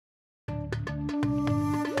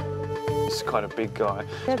he's quite a big guy.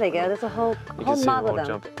 There they go. There's a whole mob of them.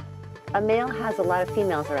 Jumping. A male has a lot of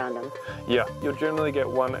females around him. Yeah, you'll generally get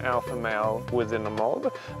one alpha male within a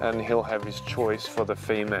mob, and he'll have his choice for the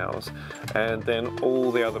females. And then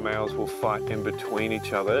all the other males will fight in between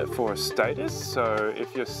each other for a status. So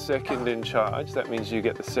if you're second in charge, that means you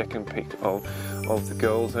get the second pick of the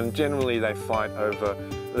girls. And generally they fight over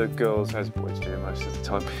the girls, as boys do most of the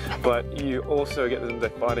time. But you also get them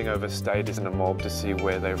fighting over status in a mob to see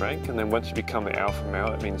where they rank. And then once you become the alpha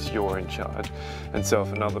male, it means you're in charge. And so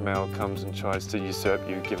if another male comes and tries to usurp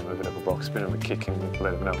you, give him a bit of a box spin and a kick and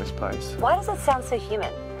let him know his place. Why does it sound so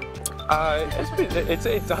human?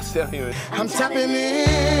 It does sound human. I'm tapping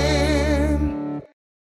in.